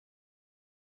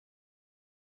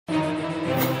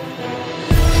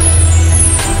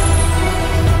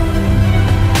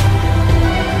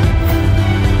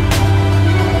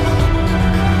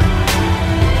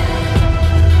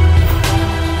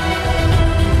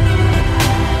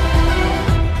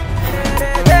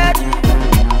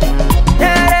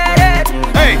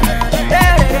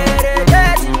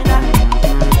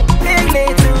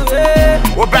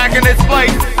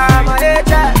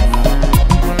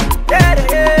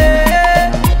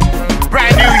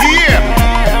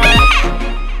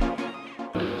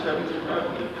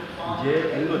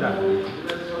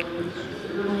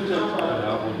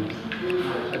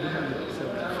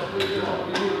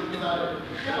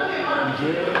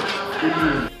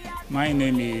My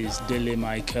name is Dele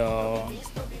Michael,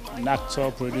 an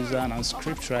actor, producer, and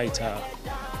scriptwriter.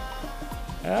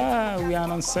 We are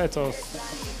on set of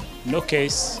No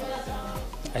Case.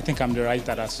 I think I'm the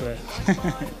writer as well.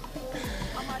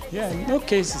 Yeah, No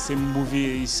Case is a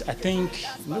movie. I think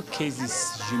No Case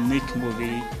is a unique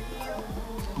movie.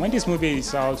 When this movie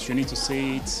is out, you need to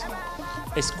see it.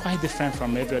 It's quite different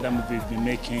from every other movie we've been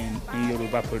making in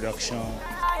Yoruba production.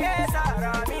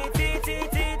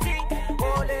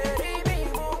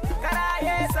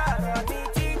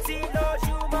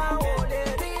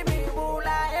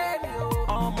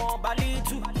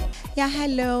 Yeah,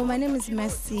 hello, my name is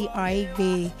Mercy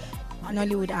Aigbe, an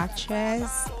Hollywood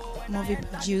actress, movie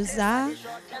producer,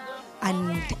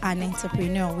 and an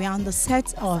entrepreneur. We are on the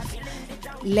set of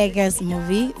Lege's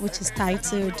movie, which is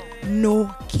titled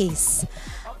No Case.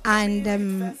 And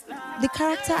the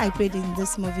character I played in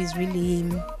this movie is really,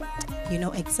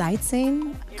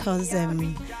 exciting because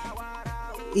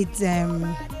it's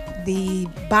the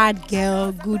bad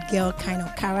girl, good girl kind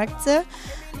of character.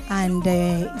 And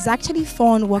it's actually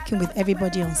fun working with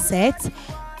everybody on set.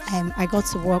 I got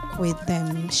to work with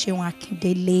Seun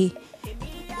Akindele.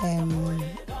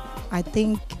 I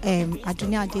think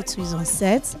Adunia Adetu is on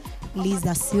set.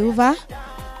 Silva,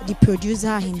 the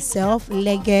producer himself,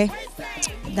 Lege,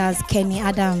 that's Kenny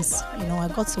Adams. I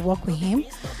got to work with him.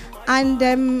 And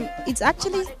it's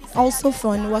actually also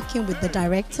fun working with the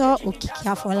director, Okiki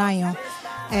Afolayan.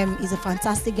 He's a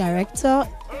fantastic director.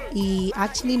 He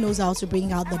actually knows how to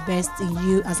bring out the best in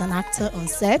you as an actor on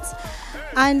set.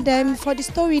 And for the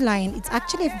storyline, it's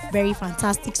actually a very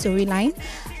fantastic storyline.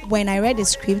 When I read the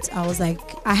script,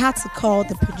 I had to call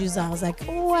the producer. I was like,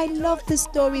 oh, I love this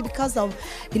story because of,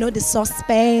 the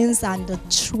suspense and the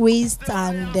twist.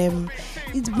 And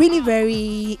it's really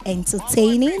very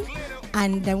entertaining.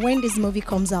 And when this movie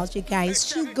comes out, you guys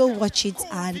should go watch it.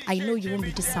 And I know you won't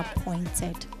be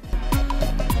disappointed.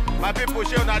 My people,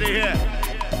 show that they here.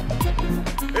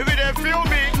 If they feel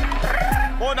me,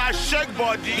 on a shake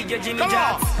body, come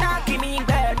on.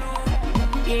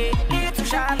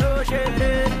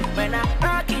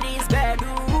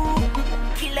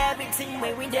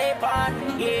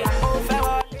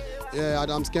 Yeah,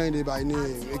 Adam Kennedy by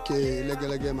name, aka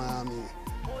Lege Miami.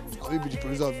 I will be the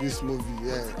producer of this movie.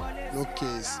 Yeah, No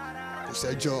Case,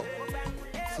 Kusejo,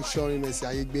 for sure, Mercy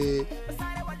Aigbe,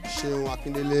 Seun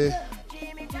Akindele.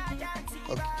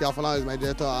 Okiki is my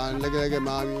director, and Lege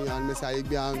Miami, and Mercy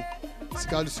Aigbe, and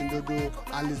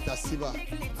and Silva.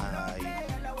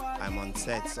 I'm on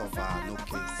sets of No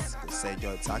Case,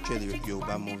 Sejo. It's actually a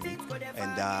Yoruba movie,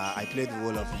 and I played the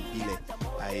role of Ibile.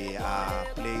 I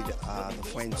played the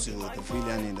friend to the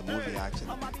villain in the movie,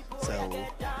 actually. So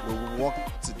we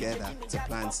worked together to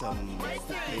plan some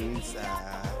things.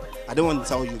 I don't want to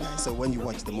tell you guys, so when you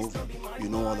watch the movie, you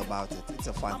know all about it. It's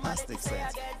a fantastic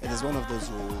set. It is one of those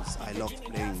roles I love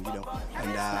playing,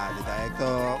 and the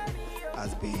director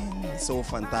has been so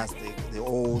fantastic. The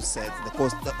whole set, the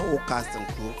whole cast and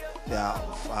crew, they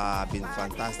have been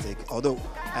fantastic. Although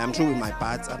I am through with my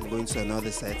part, I'm going to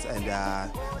another set, and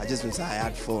I just want to say I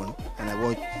had fun, and I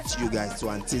want you guys to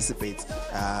anticipate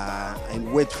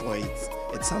and wait for it.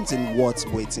 It's something worth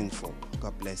waiting for.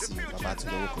 God bless you. Baba to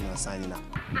the Okuna signing out.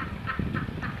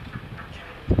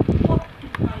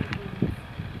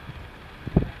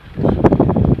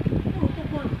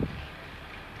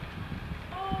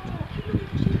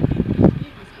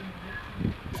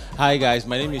 Hi guys,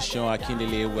 my name is Seun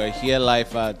Akindele. We're here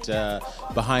live at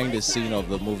behind the scene of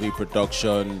the movie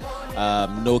production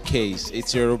No Case.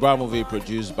 It's a Yoruba movie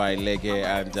produced by Lege,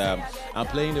 and I'm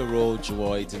playing the role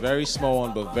Joy. It's a very small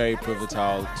one but very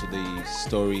pivotal to the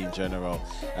story in general.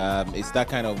 It's that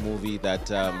kind of movie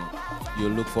that you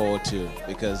look forward to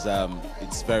because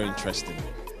it's very interesting.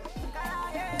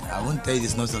 I won't tell you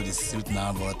the notes of the script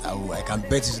now, but I can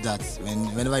bet you that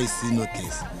whenever you see No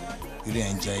Case, you really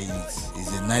enjoy it.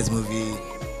 It's a nice movie.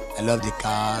 I love the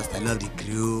cast, I love the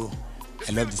crew,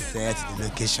 I love the set, the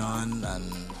location,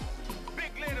 and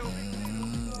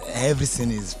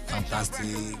everything is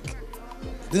fantastic.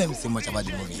 Don't let me say much about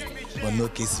the movie, but No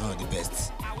Case is one of the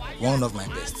best. One of my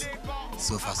best.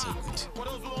 So far, so good.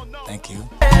 Thank you.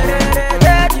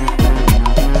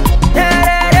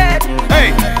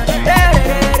 Hey!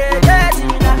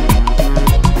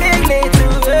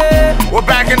 We're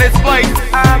back in this place.